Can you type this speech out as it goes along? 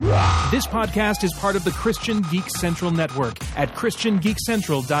This podcast is part of the Christian Geek Central Network at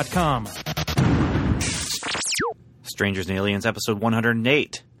ChristianGeekCentral.com. Strangers and Aliens, episode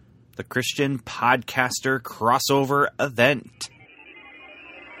 108, the Christian Podcaster Crossover Event.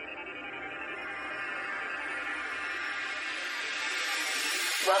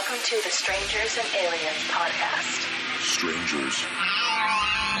 Welcome to the Strangers and Aliens podcast. Strangers.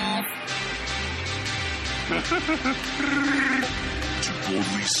 To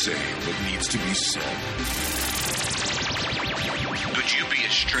boldly say what needs to be said. Would you be a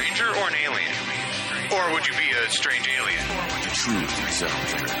stranger or an alien? Or would you be a strange alien? The truth is out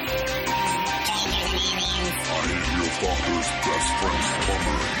there. I am your father's best friend,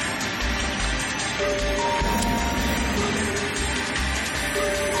 Plumber.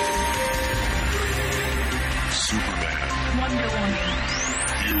 Superman. Wonder Woman.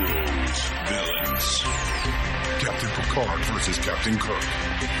 Heroes. Villains. Captain Picard versus Captain Kirk. Do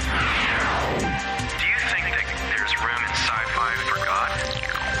you think that there's room in sci-fi for God?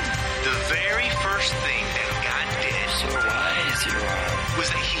 The very first thing that God did was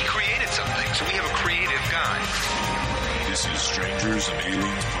that he created something. So we have a creative God. This is Strangers and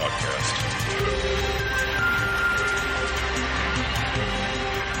Aliens podcast.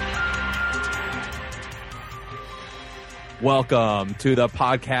 Welcome to the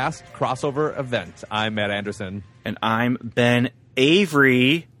podcast crossover event. I'm Matt Anderson. And I'm Ben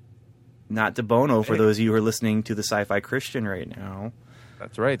Avery, not DeBono, for those of you who are listening to the Sci-Fi Christian right now.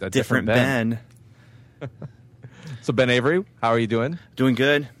 That's right. A Different Ben. So, Ben Avery, how are you doing? Doing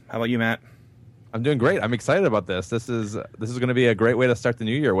good. How about you, Matt? I'm doing great. I'm excited about this. This is going to be a great way to start the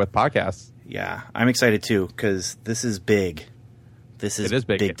new year with podcasts. Yeah, I'm excited too, because this is big. This is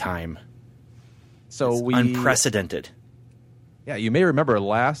big time. So it's unprecedented. Yeah, you may remember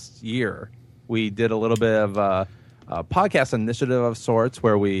last year we did a little bit of a podcast initiative of sorts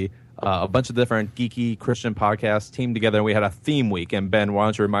where we a bunch of different geeky Christian podcasts teamed together and we had a theme week. And Ben, why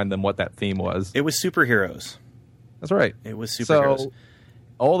don't you remind them what that theme was? It was superheroes. That's right. It was superheroes. So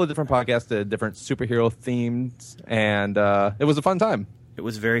all the different podcasts did different superhero themes, and it was a fun time. It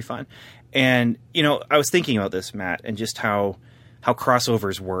was very fun. And, you know, I was thinking about this, Matt, and just how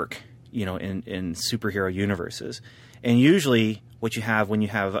crossovers work, you know, in superhero universes. And usually what you have when you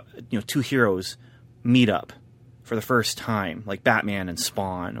have, you know, two heroes meet up for the first time, like Batman and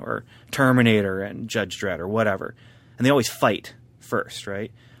Spawn or Terminator and Judge Dredd or whatever, and they always fight first,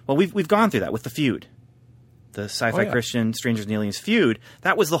 right? Well, we've gone through that with the feud. The Sci-Fi Christian Strangers and Aliens feud.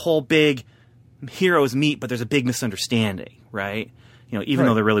 That was the whole big heroes meet, but there's a big misunderstanding, right? You know, even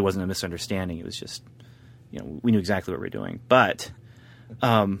though there really wasn't a misunderstanding, it was just, you know, we knew exactly what we were doing. But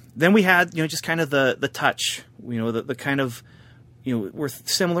then we had, you know, just kind of the touch, you know, the kind of, you know, we're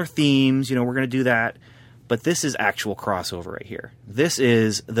similar themes, you know, we're going to do that. But this is actual crossover right here. This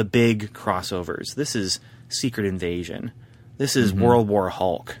is the big crossovers. This is Secret Invasion. This is World War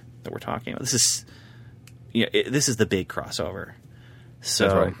Hulk that we're talking about. This is, you know, this is the big crossover. So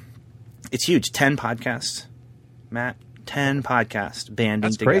That's right. It's huge. 10 podcasts, Matt. 10 podcasts banding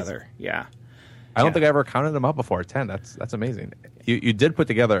That's together. crazy. Yeah. I don't think I ever counted them up before. 10. That's amazing. You did put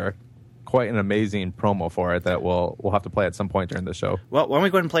together quite an amazing promo for it that we'll have to play at some point during the show. Well, why don't we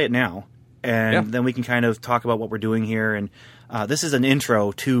go ahead and play it now? And then we can kind of talk about what we're doing here. And this is an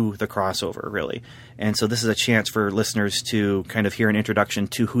intro to the crossover, really. And so this is a chance for listeners to kind of hear an introduction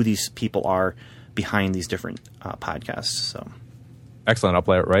to who these people are behind these different podcasts. So, Excellent. I'll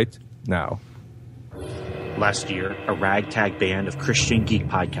play it right now. last year, a ragtag band of Christian geek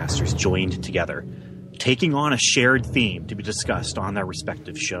podcasters joined together, taking on a shared theme to be discussed on their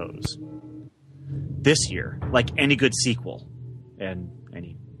respective shows. This year, like any good sequel, and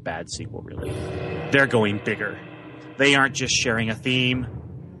any bad sequel really, they're going bigger. They aren't just sharing a theme,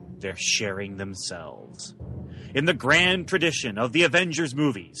 they're sharing themselves. In the grand tradition of the Avengers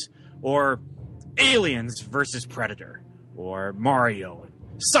movies, or Aliens versus Predator, or Mario and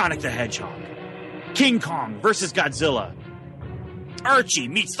Sonic the Hedgehog, King Kong versus Godzilla, Archie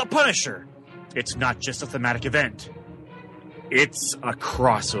meets the Punisher. It's not just a thematic event, it's a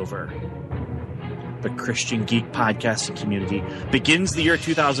crossover. The Christian geek podcasting community begins the year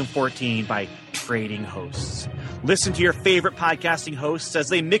 2014 by trading hosts. Listen to your favorite podcasting hosts as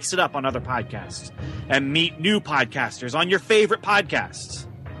they mix it up on other podcasts, and meet new podcasters on your favorite podcasts.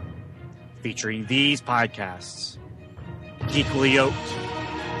 Featuring these podcasts: Geekly Yoked,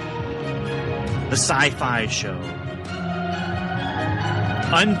 The Sci-Fi Show,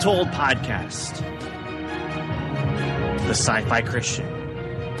 Untold Podcast, The Sci-Fi Christian,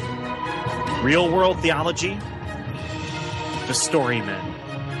 Real World Theology, The Storymen,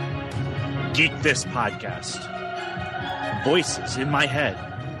 Geek This Podcast, Voices in My Head,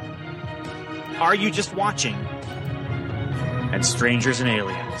 Are You Just Watching? And Strangers and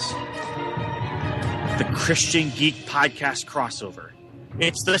Aliens. The Christian Geek Podcast crossover.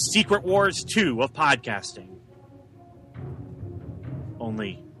 It's the Secret Wars 2 of podcasting.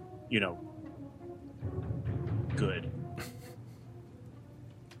 Only, good.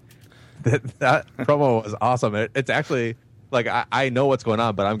 That promo was awesome. It's actually like I know what's going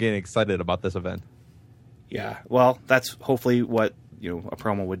on, but I'm getting excited about this event. Yeah, well, that's hopefully what a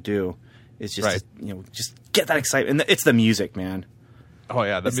promo would do, is just Right. just get that excitement. And it's the music, man. Oh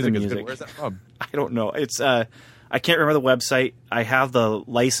yeah, the It's the music is music. good. Where's that from? I don't know. It's I can't remember the website. I have the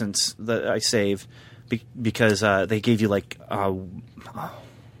license that I saved because they gave you like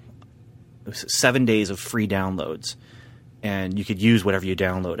 7 days of free downloads, and you could use whatever you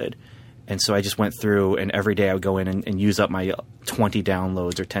downloaded. And so I just went through, and every day I would go in and use up my 20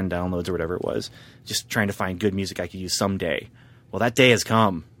 downloads or 10 downloads or whatever it was, just trying to find good music I could use someday. Well, that day has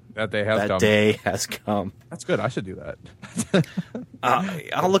come. That day has come. That day has come. That's good. I should do that.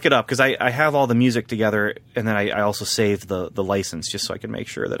 I'll look it up because I have all the music together, and then I also saved the license just so I can make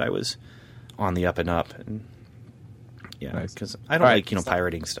sure that I was on the up and up. And yeah, Nice. because I don't All right. like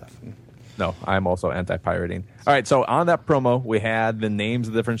pirating stuff. No, I'm also anti-pirating. All right, so on that promo, we had the names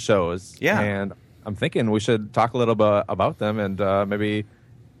of different shows. Yeah. And I'm thinking we should talk a little bit about them and maybe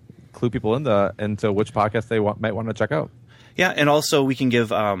clue people into which podcast they might want to check out. Yeah, and also we can give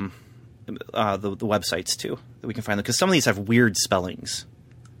the websites too that we can find them, because some of these have weird spellings.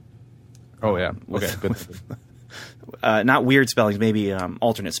 Oh, yeah. Okay, good. Not weird spellings, maybe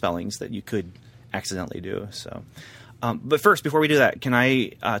alternate spellings that you could accidentally do. So, but first, before we do that, can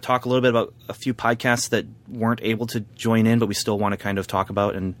I talk a little bit about a few podcasts that weren't able to join in, but we still want to kind of talk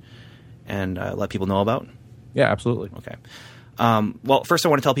about and let people know about? Yeah, absolutely. Okay. Well, first I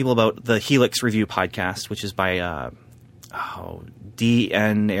want to tell people about the Helix Review podcast, which is by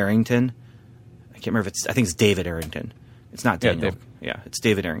D.N. Arrington. I can't remember I think it's David Arrington. It's not Daniel. Dave. Yeah, it's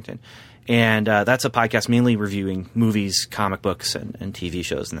David Arrington. And that's a podcast mainly reviewing movies, comic books, and TV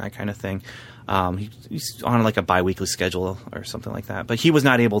shows and that kind of thing. He's on like a bi-weekly schedule or something like that. But he was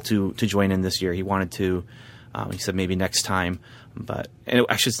not able to join in this year. He wanted to. He said maybe next time. But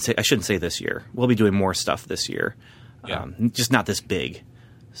I shouldn't say this year. We'll be doing more stuff this year. Yeah. Just not this big.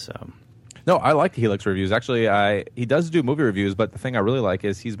 So No, I like the Helix reviews. Actually, he does do movie reviews, but the thing I really like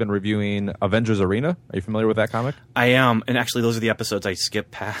is he's been reviewing Avengers Arena. Are you familiar with that comic? I am, and actually those are the episodes I skip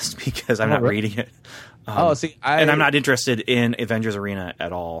past because I'm not really? reading it. And I'm not interested in Avengers Arena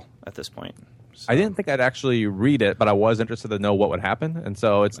at all at this point. So, I didn't think I'd actually read it, but I was interested to know what would happen. And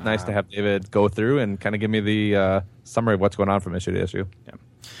so it's nice to have David go through and kind of give me the summary of what's going on from issue to issue. Yeah.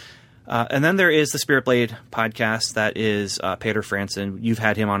 And then there is the Spirit Blade podcast. That is Peter Franson. You've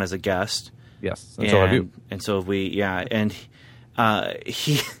had him on as a guest. Yes, and so have you. And so have we, yeah. And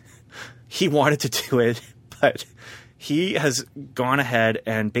he wanted to do it, but he has gone ahead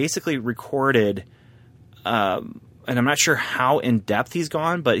and basically recorded, and I'm not sure how in depth he's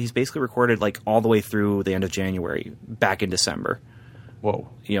gone, but he's basically recorded like all the way through the end of January, back in December. Whoa.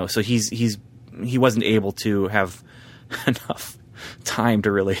 So he wasn't able to have enough time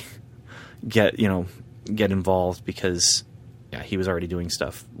to really get involved because he was already doing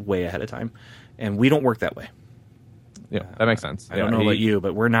stuff way ahead of time, and we don't work that way. Yeah, that makes sense. I don't know about you,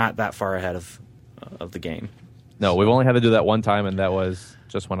 but we're not that far ahead of the game. No, we've only had to do that one time, and that was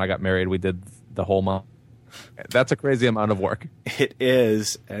just when I got married. We did the whole month. That's a crazy amount of work. It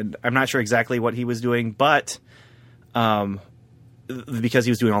is, and I'm not sure exactly what he was doing, but because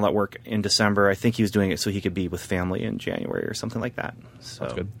he was doing all that work in December, I think he was doing it so he could be with family in January or something like that. So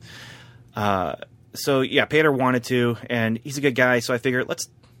That's good. So yeah, Peter wanted to, and he's a good guy. So I figured let's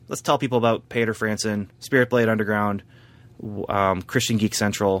tell people about Peter Franson, Spirit Blade Underground,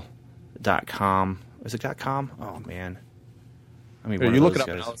 ChristianGeekCentral.com. Is it .com? Oh man, I mean, You look it up,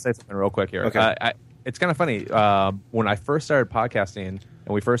 and I'll say something real quick here. Okay. It's kind of funny. When I first started podcasting and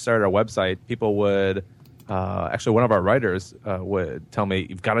we first started our website, people would actually one of our writers would tell me,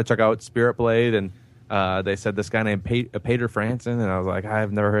 "You've got to check out Spirit Blade," and they said this guy named Peter Franson, and I was like,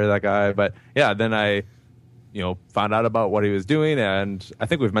 I've never heard of that guy. But yeah, then I found out about what he was doing, and I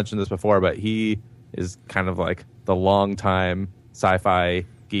think we've mentioned this before, but he is kind of like the long-time sci-fi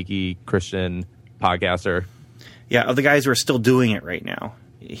geeky Christian podcaster. Yeah, of the guys who are still doing it right now,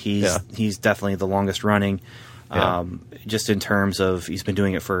 he's definitely the longest running. Yeah. Just in terms of he's been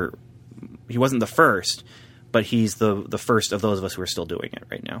doing it for, he wasn't the first, but he's the first of those of us who are still doing it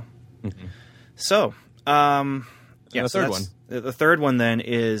right now. Mm-hmm. So, the third one. The third one then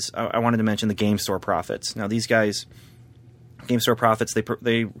is I wanted to mention the Game Store Prophets. Now these guys, Game Store Prophets,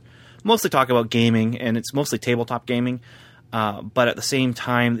 they mostly talk about gaming, and it's mostly tabletop gaming. But at the same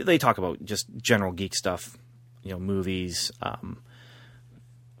time, they talk about just general geek stuff, movies,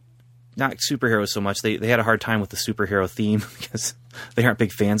 not superheroes so much. They had a hard time with the superhero theme because they aren't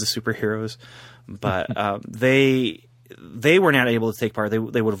big fans of superheroes. But they were not able to take part. They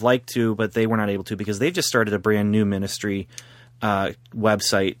would have liked to, but they were not able to because they've just started a brand new ministry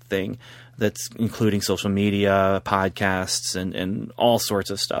website thing that's including social media, podcasts, and all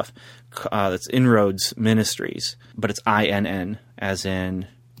sorts of stuff. That's Inroads Ministries, but it's INN, as in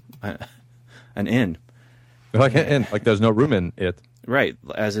an inn. Like an inn, like there's no room in it. Right,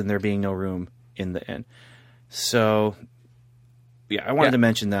 as in there being no room in the inn. So, yeah, I wanted to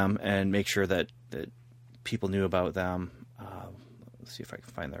mention them and make sure that people knew about them. Let's see if I can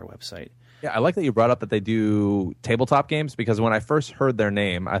find their website. Yeah, I like that you brought up that they do tabletop games, because when I first heard their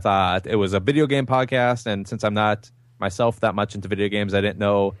name, I thought it was a video game podcast, and since I'm not myself that much into video games, I didn't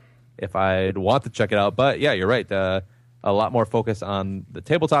know if I'd want to check it out. But yeah, you're right. A lot more focus on the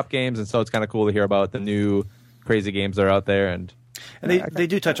tabletop games, and so it's kind of cool to hear about the new crazy games that are out there. And they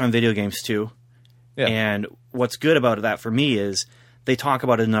do touch on video games too. Yeah. And what's good about that for me is they talk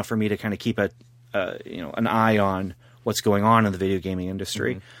about it enough for me to kind of keep an eye on what's going on in the video gaming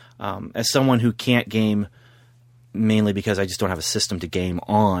industry. Mm-hmm. As someone who can't game, mainly because I just don't have a system to game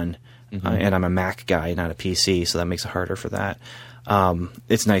on, and I'm a Mac guy, not a PC, so that makes it harder for that.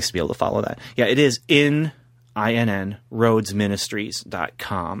 It's nice to be able to follow that. Yeah, it is in INN,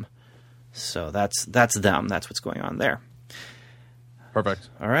 Rhodes-Ministries.com. So that's them. That's what's going on there. Perfect.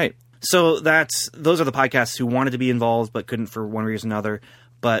 All right. So those are the podcasts who wanted to be involved but couldn't for one reason or another.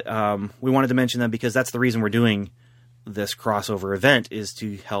 But we wanted to mention them because that's the reason we're doing this crossover event, is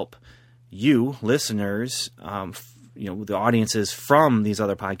to help you listeners, the audiences from these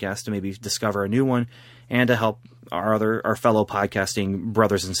other podcasts, to maybe discover a new one, and to help our fellow podcasting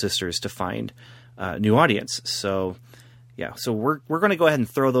brothers and sisters to find new audience. So yeah, so we're going to go ahead and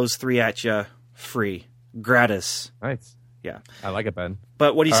throw those three at you free, gratis. Nice. Yeah, I like it, Ben.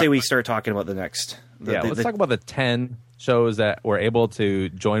 But what do you say we start talking about the next? Let's talk about the 10 shows that were able to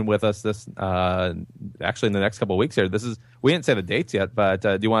join with us this actually in the next couple of weeks here. We didn't say the dates yet, but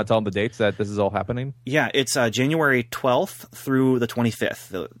do you want to tell them the dates that this is all happening? Yeah, it's January 12th through the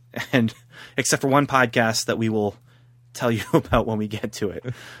 25th, and except for one podcast that we will tell you about when we get to it.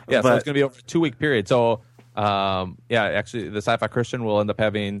 Yeah, so it's going to be over a 2-week period. So actually, the Sci-Fi Christian will end up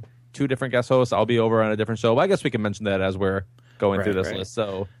having 2 different guest hosts. I'll be over on a different show, but I guess we can mention that as we're going through this list.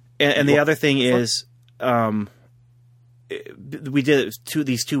 So, and the other thing is, we did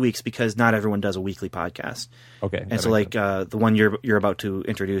these 2 weeks because not everyone does a weekly podcast. Okay, and so the one you're about to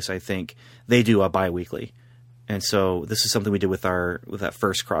introduce, I think they do a bi-weekly, and so this is something we did with that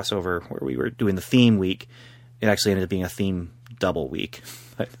first crossover where we were doing the theme week. It actually ended up being a theme double week.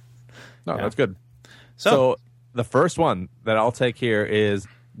 But, that's good. So the first one that I'll take here is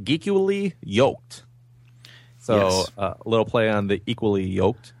Geekily Yoked. So a little play on the equally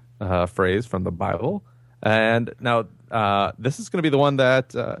yoked phrase from the Bible. And now this is going to be the one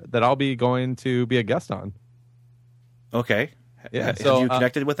that I'll be going to be a guest on. Okay. Yeah. Have you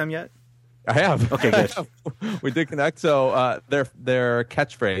connected with them yet? I have. Okay, good. We did connect. So their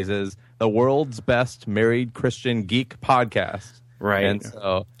catchphrase is the world's best married Christian geek podcast. Right. And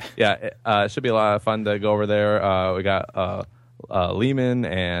so, it should be a lot of fun to go over there. We got Lehman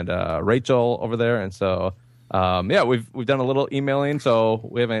and Rachel over there. And so, we've done a little emailing. So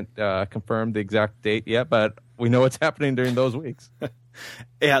we haven't confirmed the exact date yet, but we know what's happening during those weeks.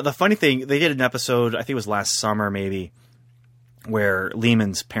 Yeah, the funny thing, they did an episode, I think it was last summer maybe, where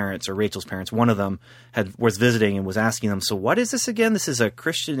Lehman's parents or Rachel's parents, one of them was visiting and was asking them, so what is this again? This is a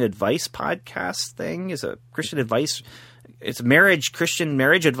Christian advice podcast thing? Is a Christian advice? It's Christian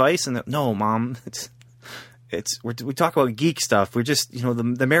marriage advice? And no, Mom, we talk about geek stuff. We're just,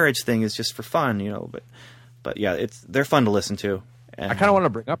 the marriage thing is just for fun, but yeah, they're fun to listen to. And I kind of want to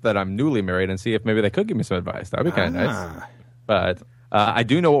bring up that I'm newly married and see if maybe they could give me some advice. That'd be kind of nice. But I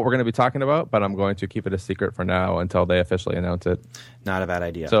do know what we're going to be talking about, but I'm going to keep it a secret for now until they officially announce it. Not a bad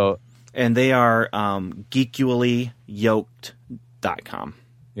idea. So, and they are geekuallyyoked.com.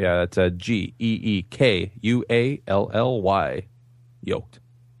 Yeah, that's a GEEKUALLY, yoked.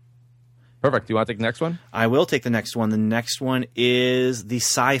 Perfect. Do you want to take the next one? I will take the next one. The next one is the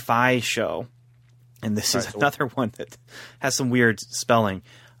Sci-Fi Show. And this is another one that has some weird spelling.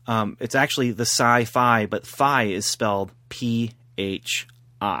 It's actually the Sci-Fi, but Phi is spelled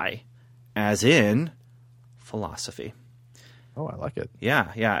PHI, as in philosophy. Oh, I like it.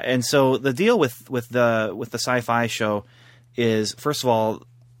 Yeah, yeah. And so the deal with the Sci-Fi Show is, first of all,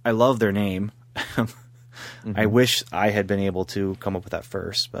 I love their name. I wish I had been able to come up with that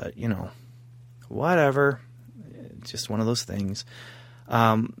first, but whatever. just one of those things.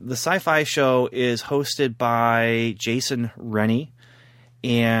 The Sci-Fi Show is hosted by Jason Rennie,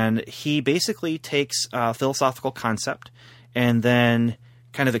 and he basically takes a philosophical concept and then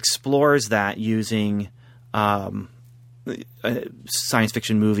kind of explores that using science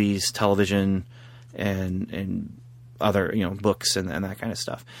fiction movies, television, and other books and that kind of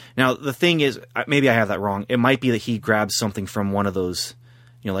stuff. Now the thing is, maybe I have that wrong. It might be that he grabs something from one of those,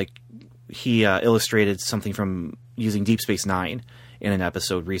 like he illustrated something from using Deep Space Nine in an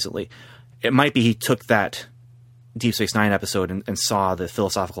episode recently. It might be he took that Deep Space Nine episode and saw the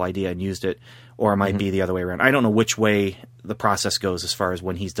philosophical idea and used it, or it might be the other way around. I don't know which way the process goes as far as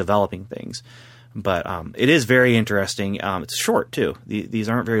when he's developing things, but it is very interesting. It's short too. These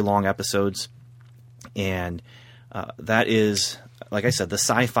aren't very long episodes, and that is, like I said, the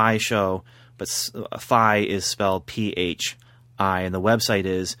Sci-Fi Show, but Phi is spelled P-H-I, and the website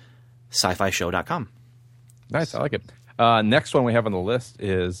is scifishow.com. Nice, I like it. Next one we have on the list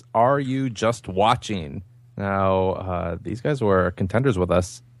is Are You Just Watching? Now, these guys were contenders with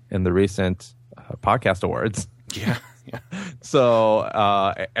us in the recent podcast awards. Yeah. So,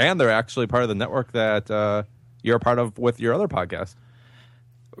 and they're actually part of the network that you're a part of with your other podcast.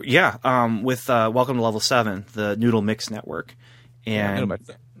 Yeah, with Welcome to Level 7, the Noodle Mix Network. And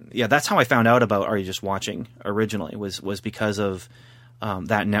yeah, that's how I found out about Are You Just Watching originally, was because of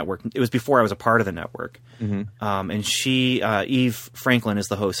that network. It was before I was a part of the network. And she, Eve Franklin is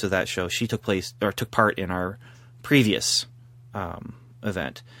the host of that show. She took part in our previous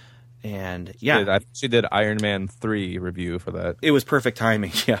event. And yeah, she did Iron Man 3 review for that. It was perfect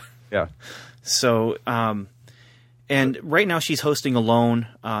timing. Yeah. So, and right now she's hosting alone.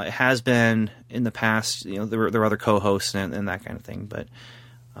 It has been in the past, there were other co-hosts and that kind of thing, but,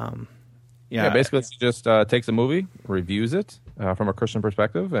 basically she just takes a movie, reviews it from a Christian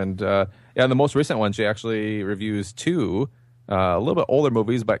perspective, and the most recent one she actually reviews two a little bit older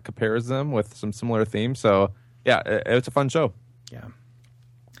movies, but compares them with some similar themes. So yeah, it's a fun show. Yeah.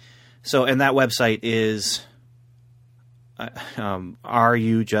 So, and that website is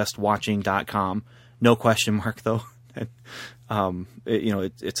areyoujustwatching.com. No question mark though.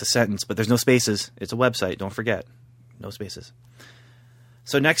 It's a sentence, but there's no spaces. It's a website. Don't forget, no spaces.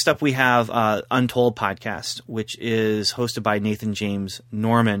 So next up we have Untold Podcast, which is hosted by Nathan James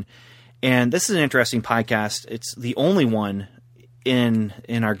Norman. And this is an interesting podcast. It's the only one in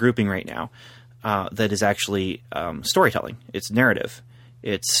our grouping right now that is actually storytelling. It's narrative.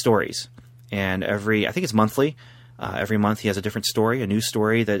 It's stories. And I think it's monthly. Every month he has a different story, a new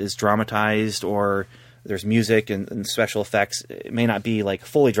story that is dramatized, or there's music and special effects. It may not be like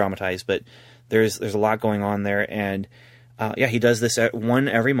fully dramatized, but there's a lot going on there. And he does this one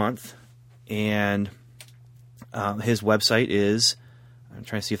every month. And his website is, I'm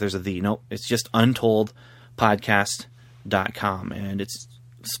trying to see if there's it's just untoldpodcast.com. And it's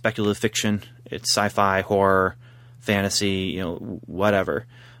speculative fiction. It's sci-fi, horror, fantasy, whatever.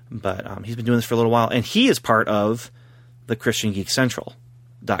 But he's been doing this for a little while. And he is part of the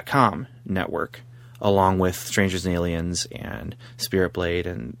ChristianGeekCentral.com network, along with Strangers and Aliens and Spirit Blade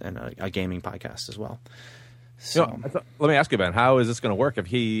and a gaming podcast as well. So, let me ask you, Ben, how is this going to work if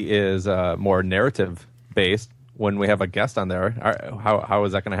he is more narrative-based when we have a guest on there? How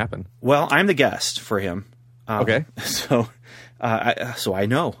is that going to happen? Well, I'm the guest for him. Okay. So I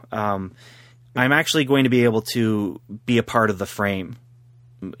know. I'm actually going to be able to be a part of the frame.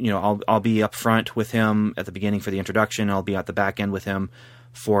 I'll be up front with him at the beginning for the introduction. I'll be at the back end with him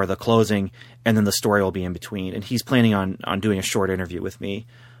for the closing, and then the story will be in between. And he's planning on doing a short interview with me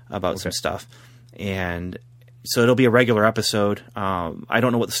about some stuff. And so it'll be a regular episode. I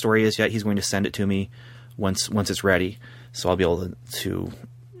don't know what the story is yet. He's going to send it to me once it's ready. So I'll be able to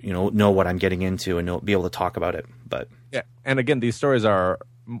know what I'm getting into and be able to talk about it. But yeah, and again, these stories are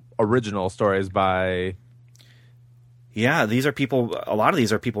original stories by... Yeah, a lot of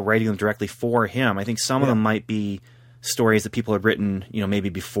these are people writing them directly for him. I think some of them might be stories that people have written, maybe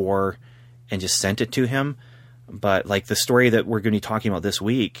before and just sent it to him. But like the story that we're going to be talking about this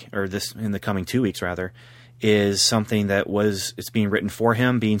week, or this in the coming 2 weeks rather, is something that it's being written for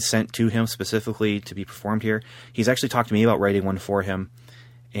him, being sent to him specifically to be performed here. He's actually talked to me about writing one for him.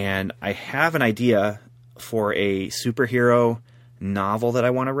 And I have an idea for a superhero novel that I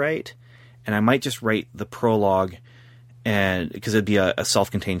want to write. And I might just write the prologue, and because it'd be a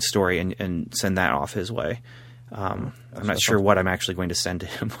self-contained story, and send that off his way. I'm not sure what I'm actually going to send to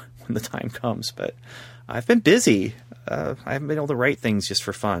him when the time comes, but I've been busy. I haven't been able to write things just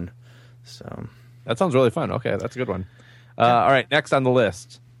for fun. So that sounds really fun. Okay, that's a good one. All right, next on the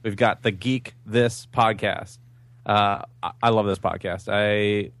list, we've got the Geek This podcast. I love this podcast.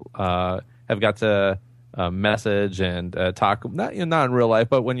 I have got to message and talk. Not in real life,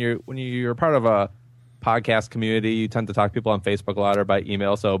 but when you're part of a podcast community, you tend to talk to people on Facebook a lot or by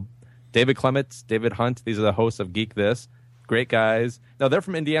email. So David Clements, David Hunt, these are the hosts of Geek This. Great guys. No, they're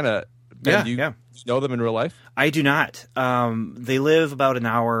from Indiana. Ben, do you know them in real life? I do not. They live about an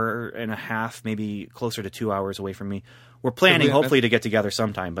hour and a half, maybe closer to 2 hours away from me. We're planning, hopefully, to get together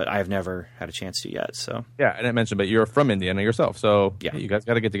sometime, but I've never had a chance to yet. So yeah, and I mentioned, but you're from Indiana yourself, so yeah, you guys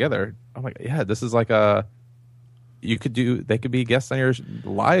got to get together. Oh my god, yeah, this is like they could be guests on your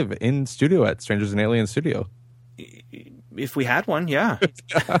live in studio at Strangers and Aliens Studio. If we had one, yeah.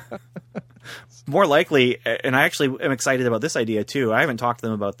 More likely, and I actually am excited about this idea too. I haven't talked to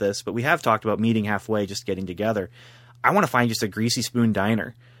them about this, but we have talked about meeting halfway, just getting together. I want to find just a Greasy Spoon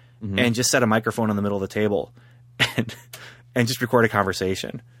diner and just set a microphone in the middle of the table and just record a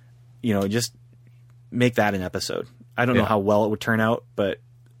conversation. Just make that an episode. I don't know how well it would turn out, but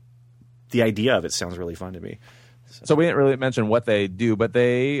the idea of it sounds really fun to me. So we didn't really mention what they do, but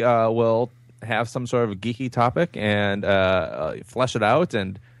they will have some sort of geeky topic and flesh it out.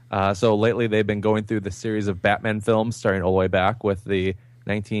 And so lately they've been going through the series of Batman films, starting all the way back with the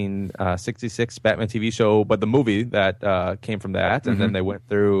 1966 Batman TV show, but the movie that came from that. And then they went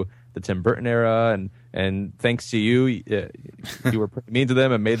through the Tim Burton era. And thanks to you, you were pretty mean to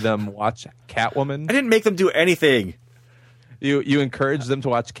them and made them watch Catwoman. I didn't make them do anything. You encouraged them to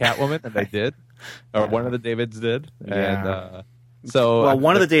watch Catwoman, and they did. Or one of the Davids did. Yeah. And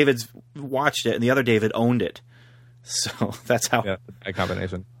one of the Davids watched it, and the other David owned it. So that's how. Yeah, a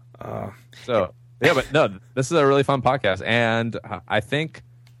combination. But no, this is a really fun podcast, and I think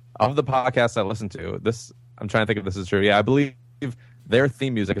of the podcasts I listen to, I'm trying to think if this is true. Yeah, I believe their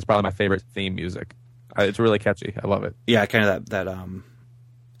theme music is probably my favorite theme music. It's really catchy. I love it. Yeah, kind of that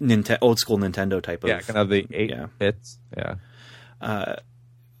old school Nintendo type of. Yeah, kind of the 8 hits. Yeah.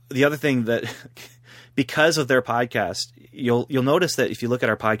 The other thing that, because of their podcast, you'll notice that if you look at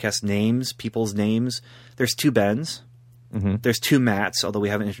our podcast names, people's names, there's 2 Bens, there's 2 Matts, although we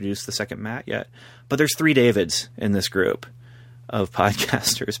haven't introduced the second Matt yet, but there's 3 Davids in this group of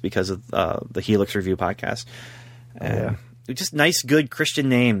podcasters because of the Helix Review podcast. Just nice, good Christian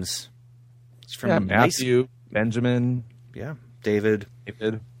names. It's from Matthew, Benjamin, David.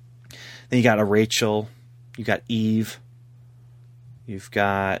 Then you got a Rachel, you got Eve. You've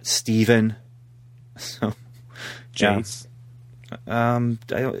got Steven. So, Jace.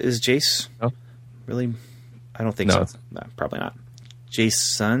 Is Jace really? I don't think so. No, probably not.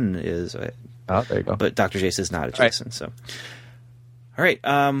 Jason is. There you go. But Dr. Jace is not a Jason. Right. So, all right.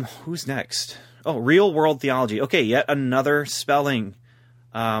 Who's next? Oh, Real World Theology. Okay, yet another spelling.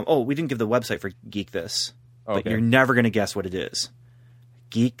 We didn't give the website for Geek This, but you're never going to guess what it is.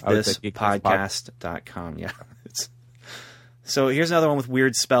 GeekThisPodcast.com. Yeah. So here's another one with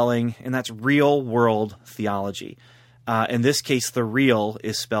weird spelling, and that's Real World Theology. In this case, the real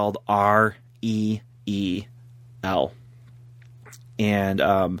is spelled REEL.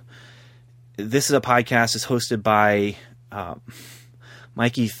 And this is a podcast that's hosted by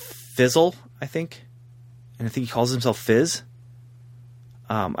Mikey Fizzle, I think. And I think he calls himself Fizz.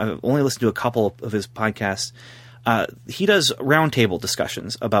 I've only listened to a couple of his podcasts. He does roundtable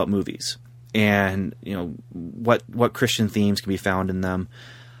discussions about movies. And what Christian themes can be found in them,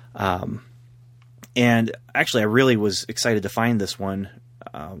 and actually, I really was excited to find this one.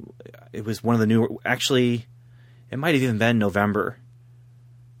 It was one of the newer. Actually, it might have even been November,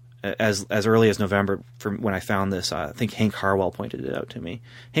 as early as November from when I found this. I think Hank Harwell pointed it out to me.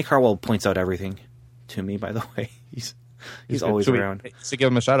 Hank Harwell points out everything to me. By the way, he's always around. So give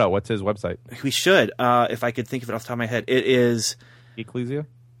him a shout out. What's his website? We should, if I could think of it off the top of my head. It is Ecclesia.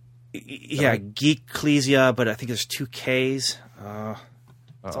 Yeah, Geeklesia, but I think there's 2 Ks.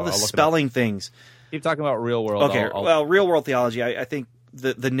 It's all the spelling things. Keep talking about Real World. Okay, Real World Theology. I think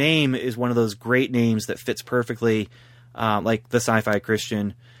the name is one of those great names that fits perfectly, like the Sci-Fi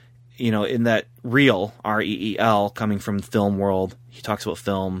Christian. In that real, REEL, coming from film world. He talks about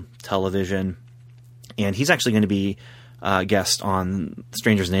film, television, and he's actually going to be a guest on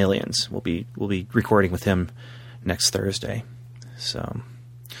Strangers and Aliens. We'll be recording with him next Thursday. So.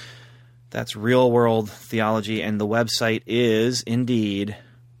 That's Real World Theology, and the website is indeed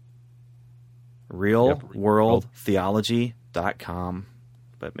realworldtheology.com.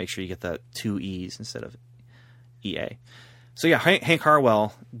 But make sure you get that 2 E's instead of EA. So yeah, Hank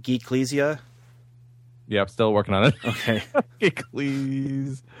Harwell, Geeklesia. Yeah, I'm still working on it. Okay.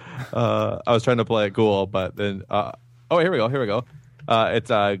 Geeklesia. I was trying to play it cool, but then... here we go.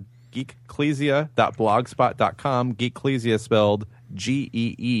 It's geeklesia.blogspot.com. Geeklesia spelled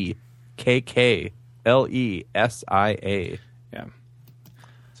GEEKKLESIA. Yeah.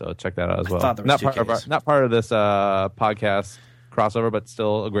 So check that out as well. thought there was Not two part of Ks. not part of this podcast crossover, but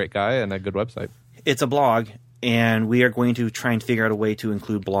still a great guy and a good website. It's a blog, and we are going to try and figure out a way to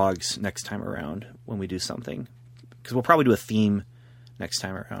include blogs next time around when we do something, because we'll probably do a theme next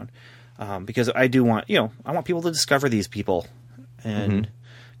time around. Because I do want, I want people to discover these people and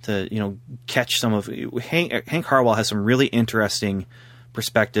to, catch some of Hank Harwell has some really interesting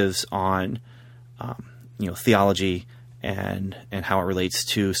perspectives on, theology and how it relates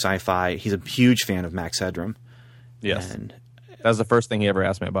to sci-fi. He's a huge fan of Max Headroom. Yes. And That was the first thing he ever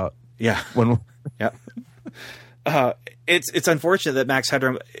asked me about. yeah. Yeah. It's unfortunate that Max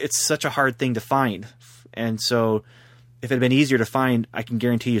Headroom, it's such a hard thing to find. And so if it had been easier to find, I can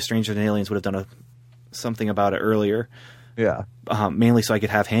guarantee you Stranger Than Aliens would have done something about it earlier. Yeah. Mainly so I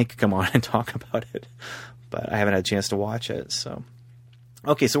could have Hank come on and talk about it. But I haven't had a chance to watch it. So,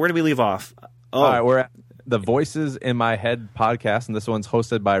 okay, so where do we leave off? All right, we're at the Voices in My Head podcast, and this one's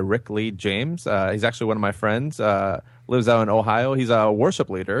hosted by Rick Lee James. He's actually one of my friends, lives out in Ohio. He's a worship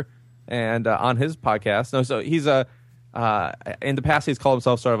leader, and on his podcast, he's in the past he's called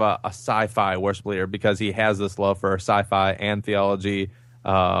himself sort of a sci-fi worship leader because he has this love for sci-fi and theology.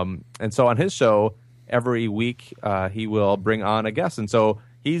 And so on his show, every week he will bring on a guest, and so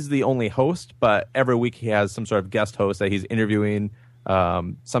he's the only host, but every week he has some sort of guest host that he's interviewing.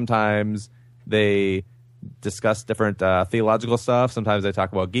 Sometimes they discuss different theological stuff. Sometimes they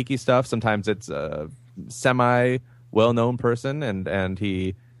talk about geeky stuff. Sometimes it's a semi well-known person, and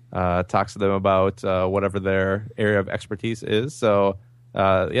he talks to them about whatever their area of expertise is. So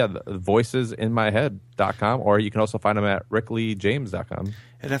voicesinmyhead.com, or you can also find him at rickleejames.com.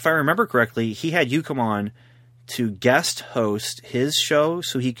 And if I remember correctly, he had you come on to guest host his show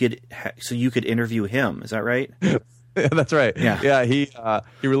so he could so you could interview him. Is that right? That's right. Yeah. He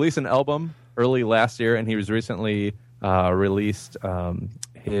released an album early last year, and he was recently released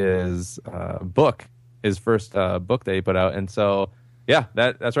his book, his first book that he put out. And so,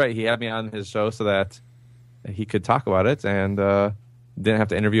 that's right. He had me on his show so that he could talk about it and didn't have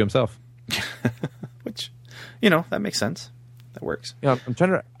to interview himself. Which, that makes sense. That works. Yeah, I'm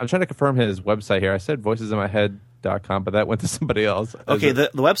trying to confirm his website here. I said voicesinmyhead.com, but that went to somebody else. Okay, the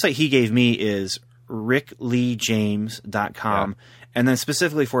website he gave me is rickleejames.com, and then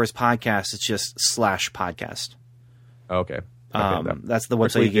specifically for his podcast, it's just /podcast. Okay. That's the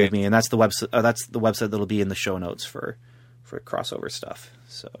website he gave me, and that's the website that'll be in the show notes for crossover stuff.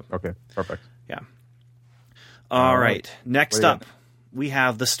 So okay, perfect. Yeah. All right. Next up, we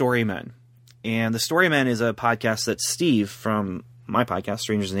have The Storymen. And The Storymen is a podcast that Steve from my podcast,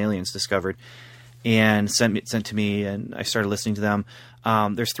 Strangers and Aliens, discovered and sent to me, and I started listening to them.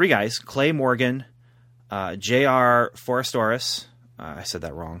 There's three guys: Clay Morgan, J.R. Forestoris. I said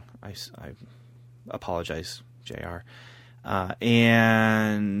that wrong. I apologize, J.R.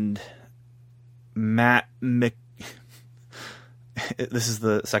 And Matt This is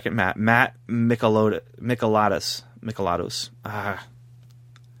the second Matt. Matt Michelados.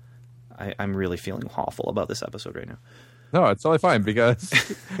 I'm really feeling awful about this episode right now. No, it's totally fine because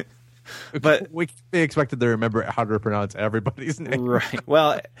but we can't be expected to remember how to pronounce everybody's name. Right.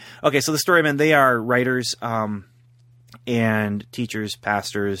 Well, okay, so the Storymen, they are writers and teachers,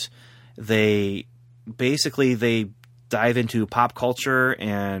 pastors. They dive into pop culture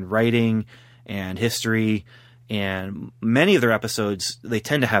and writing and history, and many of their episodes they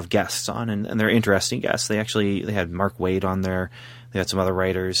tend to have guests on, and they're interesting guests. They had Mark Waid on there. They had some other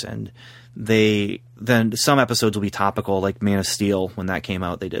writers, and then some episodes will be topical, like Man of Steel. When that came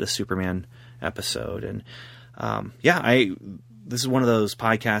out, they did a Superman episode, and this is one of those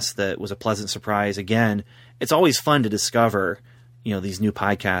podcasts that was a pleasant surprise. Again, it's always fun to discover, these new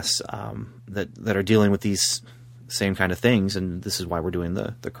podcasts that are dealing with these same kind of things, and this is why we're doing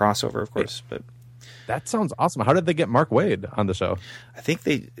the crossover, of course. But that sounds awesome. How did they get Mark Waid on the show? I think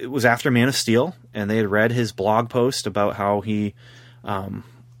it was after Man of Steel, and they had read his blog post about how he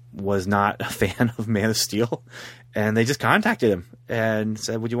was not a fan of Man of Steel, and they just contacted him and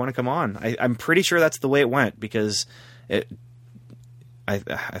said, "Would you want to come on?" I'm pretty sure that's the way it went, because I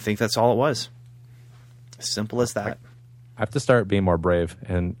think that's all it was. Simple as that. I have to start being more brave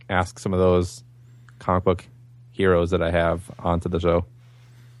and ask some of those comic book heroes that I have onto the show.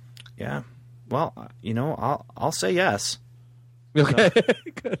 Yeah. Well, I'll say yes. Okay.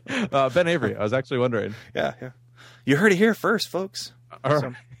 Good. Ben Avery. I was actually wondering. Yeah. You heard it here first, folks. All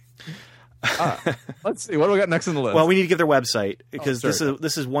right. Let's see. What do we got next on the list? Well, we need to give their website, because this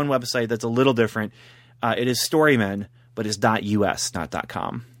is one website that's a little different. It is Storymen, but it's .us, not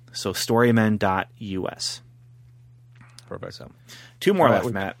 .com. So storymen.us. Perfect. So 2 more left,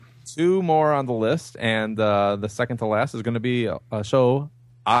 right, Matt. 2 more on the list, and the second to last is going to be a show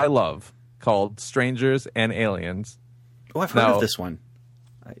I love called Strangers and Aliens. Oh, I've heard of this one.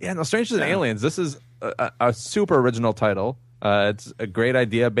 Yeah, no, Strangers and Aliens. This is a super original title. It's a great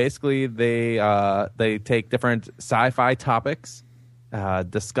idea. Basically, they take different sci-fi topics,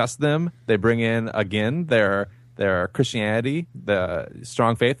 discuss them. They bring in, again, their Christianity, the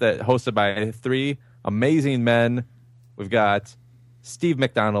strong faith, hosted by 3 amazing men. We've got Steve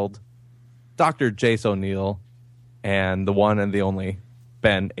McDonald, Dr. Jace O'Neill, and the one and the only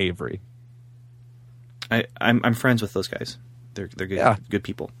Ben Avery. I'm friends with those guys. They're good, good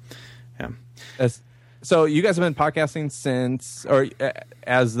people. Yeah. So you guys have been podcasting since, or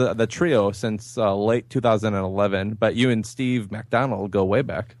as the trio since late 2011, but you and Steve McDonald go way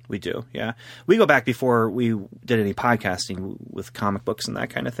back. We do, yeah. We go back before we did any podcasting with comic books and that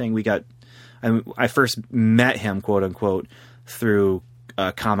kind of thing. I first met him, quote unquote, through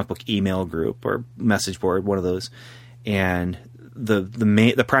a comic book email group or message board, one of those. And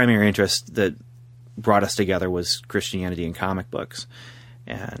the primary interest that brought us together was Christianity and comic books.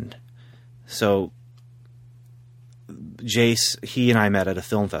 And so Jace, he and I met at a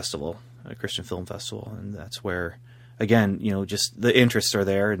film festival, a Christian film festival, and that's where, again, just the interests are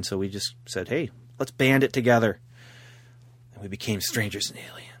there, and so we just said, hey, let's band it together. And we became Strangers and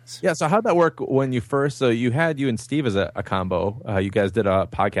Aliens. Yeah, so how'd that work when you first, so you and Steve as a combo, you guys did a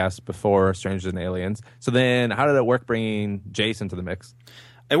podcast before Strangers and Aliens, so then how did it work bringing Jace into the mix?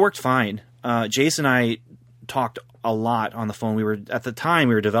 It worked fine. Jace and I talked a lot on the phone. At the time,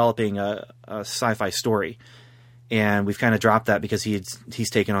 we were developing a sci-fi story, and we've kind of dropped that because he's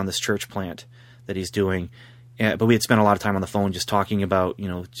taken on this church plant that he's doing. But we had spent a lot of time on the phone just talking about,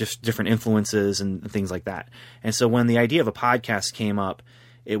 just different influences and things like that. And so when the idea of a podcast came up,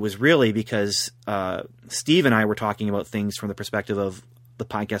 it was really because Steve and I were talking about things from the perspective of the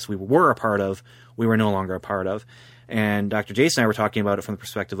podcast we were a part of, we were no longer a part of. And Dr. Jace and I were talking about it from the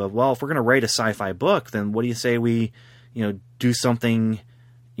perspective of, well, if we're going to write a sci-fi book, then what do you say we, do something,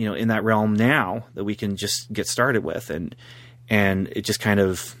 in that realm now that we can just get started with? And it just kind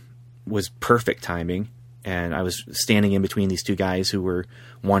of was perfect timing. And I was standing in between these 2 guys who were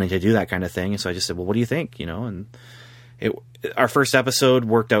wanting to do that kind of thing. And so I just said, well, what do you think? And our first episode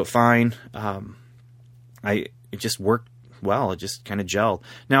worked out fine. It just worked well. It just kind of gelled.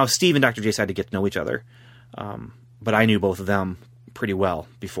 Now, Steve and Dr. Jace had to get to know each other. But I knew both of them pretty well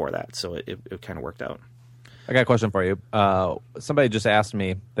before that, so it kind of worked out. I got a question for you. Somebody just asked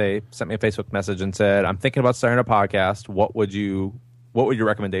me, they sent me a Facebook message and said, I'm thinking about starting a podcast. What would your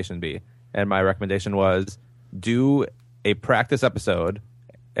recommendation be? And my recommendation was do a practice episode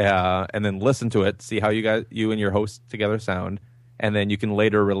and then listen to it, see how you and your host together sound, and then you can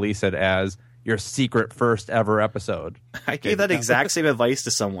later release it as your secret first ever episode. I gave that exact same advice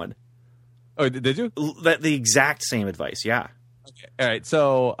to someone. Oh, did you? The exact same advice, yeah. Okay. All right,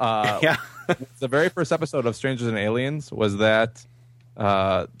 so yeah. The very first episode of Strangers and Aliens, was that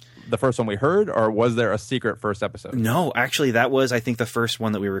the first one we heard, or was there a secret first episode? No, actually, that was, I think, the first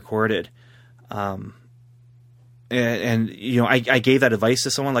one that we recorded. And I gave that advice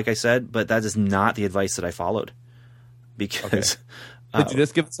to someone, like I said, but that is not the advice that I followed. Because... Okay. Did you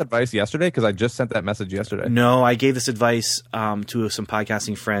just give this advice yesterday? Because I just sent that message yesterday. No, I gave this advice to some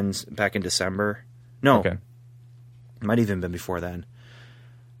podcasting friends back in December. No. Okay. It might even been before then.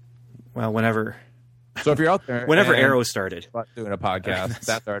 Well, whenever... So if you're out there... Whenever Arrow started. Doing a podcast,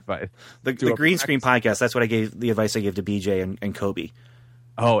 that's our advice. The Green Screen Podcast, that's what the advice I gave to BJ and Kobe.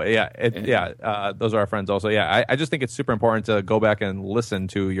 Oh, yeah. Those are our friends also. Yeah, I just think it's super important to go back and listen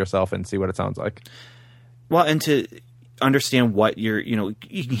to yourself and see what it sounds like. Well, and to... understand what you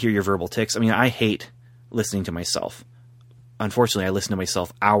can hear your verbal tics. I mean, I hate listening to myself. Unfortunately, I listen to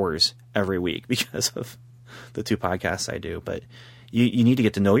myself hours every week because of the 2 podcasts I do. But you need to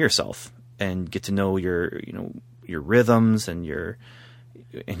get to know yourself and get to know your rhythms and your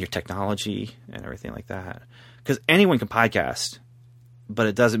technology and everything like that. Because anyone can podcast, but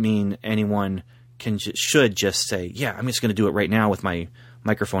it doesn't mean anyone should just say, yeah, I'm just going to do it right now with my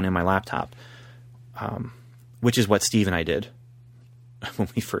microphone and my laptop. Which is what Steve and I did when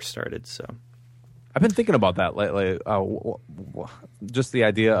we first started. So, I've been thinking about that lately. Just the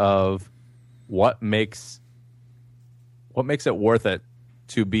idea of what makes it worth it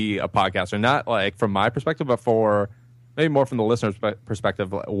to be a podcaster. Not like from my perspective, but for maybe more from the listener's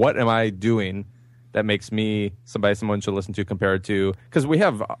perspective. What am I doing that makes me someone should listen to compared to? Because we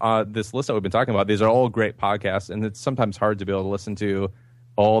have this list that we've been talking about. These are all great podcasts, and it's sometimes hard to be able to listen to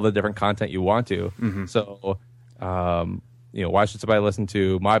all the different content you want to. Mm-hmm. So. Why should somebody listen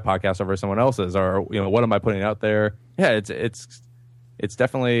to my podcast over someone else's? Or what am I putting out there? Yeah, it's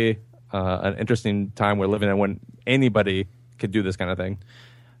definitely an interesting time we're living in when anybody could do this kind of thing.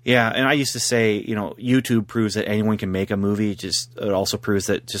 Yeah, and I used to say, YouTube proves that anyone can make a movie. It also proves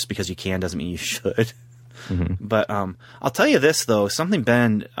that just because you can doesn't mean you should. Mm-hmm. But I'll tell you this, though. Something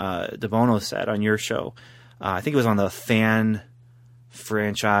Ben DeBono said on your show. I think it was on the fan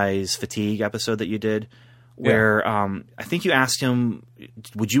franchise fatigue episode that you did, where I think you asked him,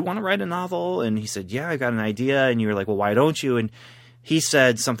 would you want to write a novel? And he said, yeah, I got an idea. And you were like, well, why don't you? And he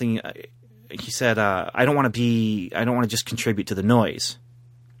said something. He said, I don't want to just contribute to the noise.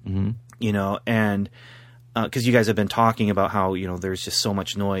 Mm-hmm. And because you guys have been talking about how there's just so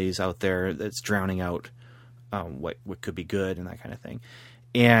much noise out there that's drowning out what could be good and that kind of thing.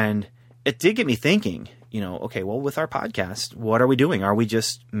 And it did get me thinking, okay, well, with our podcast, what are we doing? Are we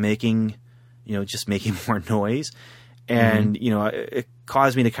just making more noise? And it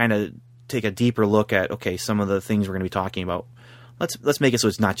caused me to kind of take a deeper look at, okay, some of the things we're going to be talking about. Let's make it so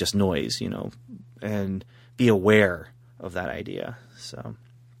it's not just noise, and be aware of that idea. So.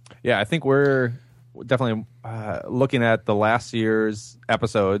 Yeah, I think we're definitely looking at the last year's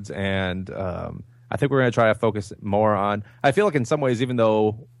episodes, and I think we're going to try to focus more on. I feel like in some ways, even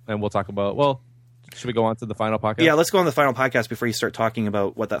though, and we'll talk about. Well, should we go on to the final podcast? Yeah, let's go on the final podcast before you start talking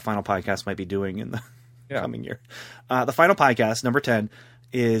about what that final podcast might be doing in the coming year. The final podcast, number 10,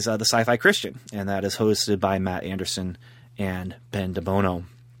 is the Sci-Fi Christian, and that is hosted by Matt Anderson and Ben DeBono.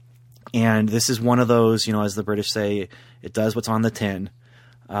 And this is one of those, as the British say, it does what's on the tin.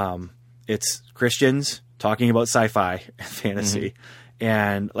 It's Christians talking about sci-fi and fantasy. Mm-hmm.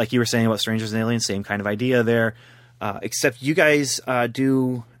 And like you were saying about Strangers and Aliens, same kind of idea there. Except you guys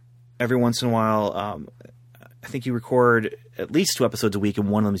do every once in a while, I think you record at least 2 episodes a week, and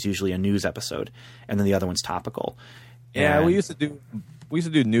one of them is usually a news episode, and then the other one's topical. Yeah, we used to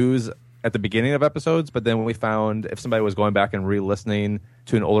do news at the beginning of episodes, but then when we found if somebody was going back and re-listening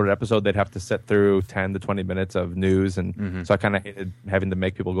to an older episode, they'd have to sit through 10 to 20 minutes of news, and so I kind of hated having to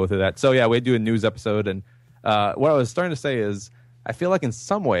make people go through that. So yeah, we do a news episode, and what I was starting to say is I feel like in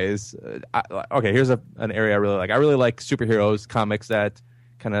some ways, here's an area I really like. I really like superheroes, comics, that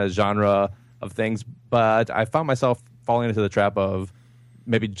kind of genre of things, but I found myself falling into the trap of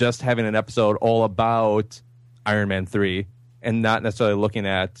maybe just having an episode all about Iron Man 3 and not necessarily looking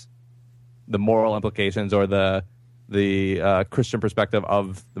at the moral implications or the Christian perspective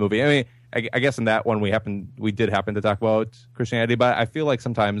of the movie. I mean, I guess in that one we did happen to talk about Christianity, but I feel like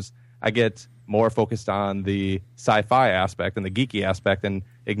sometimes I get more focused on the sci-fi aspect and the geeky aspect and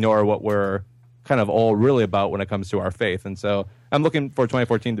ignore what we're kind of all really about when it comes to our faith. And so I'm looking for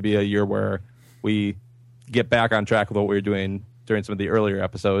 2014 to be a year where we get back on track with what we were doing during some of the earlier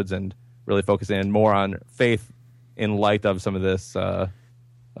episodes and really focus in more on faith in light of some of this, or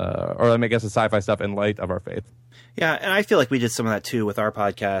I guess the sci-fi stuff in light of our faith. Yeah, and I feel like we did some of that too with our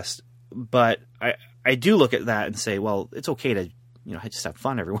podcast, but I do look at that and say, well, it's okay to just have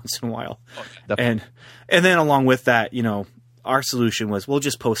fun every once in a while. Okay, and then along with that, our solution was we'll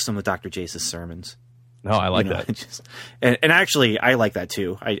just post some of Dr. Jace's sermons. No, I like that. And actually, I like that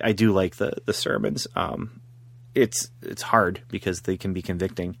too. I do like the sermons. It's hard because they can be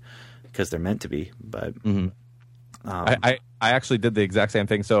convicting because they're meant to be. But I actually did the exact same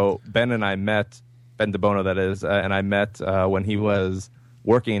thing. So Ben and I met, Ben DeBono that is, and I met when he was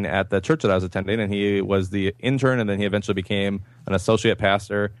working at the church that I was attending, and he was the intern, and then he eventually became an associate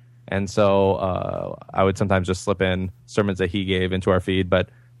pastor. And so I would sometimes just slip in sermons that he gave into our feed, but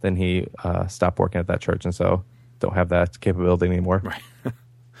then he stopped working at that church, and so don't have that capability anymore. Right.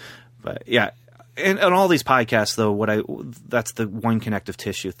 But yeah, and on all these podcasts, though, that's the one connective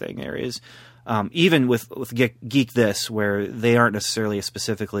tissue thing there is, even with Geek This, where they aren't necessarily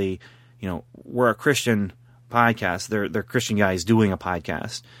specifically, we're a Christian podcast. They're Christian guys doing a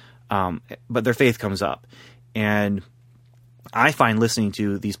podcast, but their faith comes up, and I find listening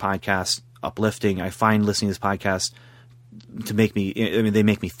to these podcasts uplifting. I find listening to this podcast to make me. I mean, they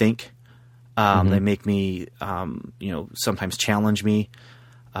make me think. They make me, sometimes challenge me.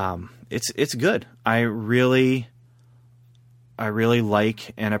 It's good. I really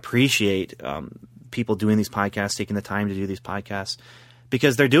like and appreciate people doing these podcasts, taking the time to do these podcasts,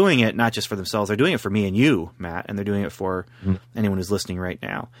 because they're doing it not just for themselves. They're doing it for me and you, Matt, and they're doing it for anyone who's listening right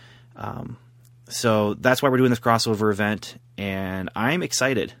now. So that's why we're doing this crossover event, and I'm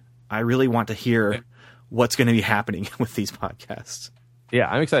excited. I really want to hear what's going to be happening with these podcasts. Yeah,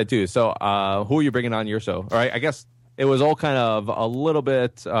 I'm excited too. So who are you bringing on your show? All right, I guess it was all kind of a little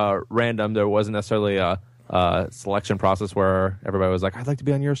bit random. There wasn't necessarily a selection process where everybody was like, I'd like to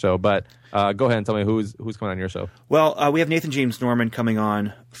be on your show. But go ahead and tell me who's coming on your show. Well, we have Nathan James Norman coming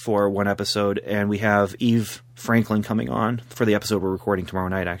on for one episode, and we have Eve Franklin coming on for the episode we're recording tomorrow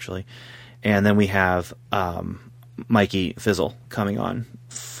night, actually. And then we have Mikey Fizzle coming on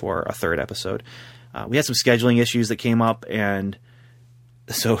for a third episode. We had some scheduling issues that came up, and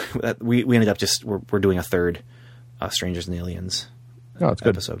so we ended up we're doing a third Strangers and Aliens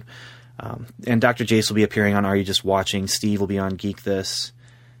episode. And Dr. Jace will be appearing on Are You Just Watching? Steve will be on Geek This.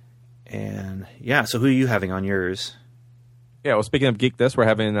 And yeah, so who are you having on yours? Yeah, well, speaking of Geek This, we're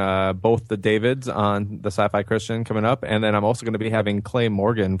having both the Davids on the Sci-Fi Christian coming up, and then I'm also going to be having Clay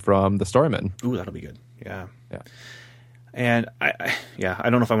Morgan from The Storyman. Ooh, that'll be good. Yeah. And I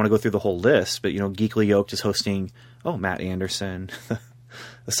don't know if I want to go through the whole list, but Geekly Yoked is hosting Matt Anderson. The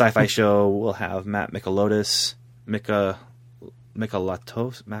Sci-Fi Show will have Matt Michalotis, Michalatos.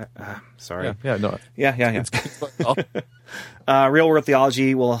 Sorry. Yeah. No. Yeah. Real World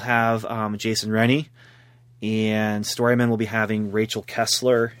Theology will have Jason Rennie. And Storyman will be having Rachel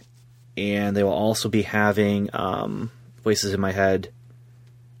Kessler, and they will also be having Voices in My Head,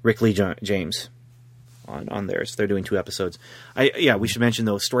 Rick Lee James on theirs. They're doing 2 episodes. We should mention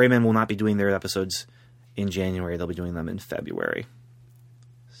though, Storyman will not be doing their episodes in January. They'll be doing them in February.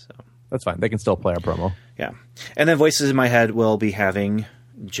 So that's fine. They can still play our promo. Yeah, and then Voices in My Head will be having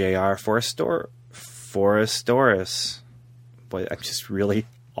J.R. Forestoris. Boy, I'm just really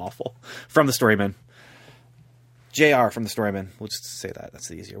awful from the Storyman. JR from the Storyman. We'll just say that. That's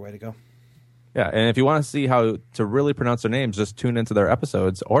the easier way to go. Yeah, and if you want to see how to really pronounce their names, just tune into their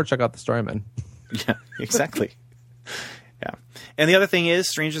episodes or check out the Storyman. Yeah, exactly. Yeah. And the other thing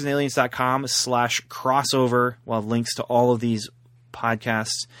is strangersandaliens.com/crossover. We'll have links to all of these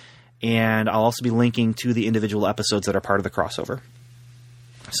podcasts, and I'll also be linking to the individual episodes that are part of the crossover.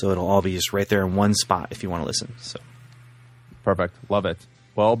 So it'll all be just right there in one spot if you want to listen. So perfect. Love it.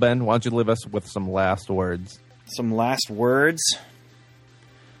 Well, Ben, why don't you leave us with some last words? Some last words.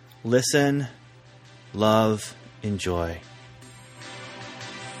 Listen, love, enjoy.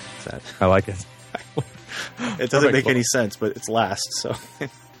 That? I like it. It doesn't make any sense, but it's last. So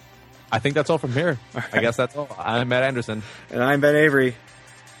I think that's all from here. All right. I guess that's all. I'm Matt Anderson. And I'm Ben Avery.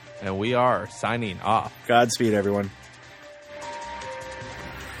 And we are signing off. Godspeed, everyone.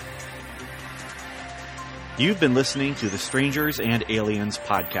 You've been listening to the Strangers and Aliens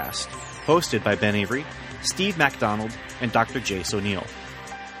podcast, hosted by Ben Avery, Steve MacDonald, and Dr. Jace O'Neill.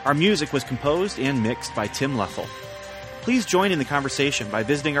 Our music was composed and mixed by Tim Leffel. Please join in the conversation by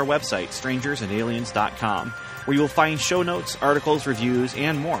visiting our website, strangersandaliens.com, where you will find show notes, articles, reviews,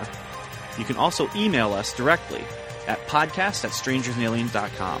 and more. You can also email us directly at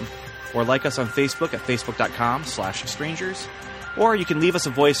podcast@strangersandaliens.com, or like us on Facebook at facebook.com/strangers, or you can leave us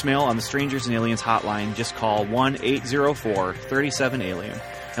a voicemail on the Strangers and Aliens hotline. Just call 1-804-37-ALIEN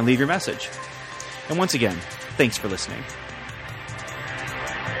and leave your message. And once again, thanks for listening.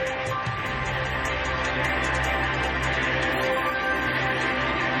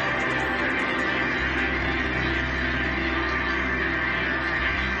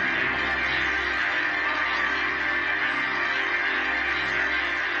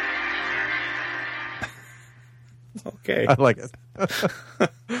 Okay. I like it.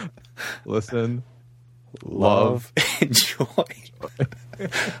 Listen, love, enjoy.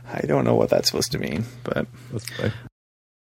 I don't know what that's supposed to mean, but let's play.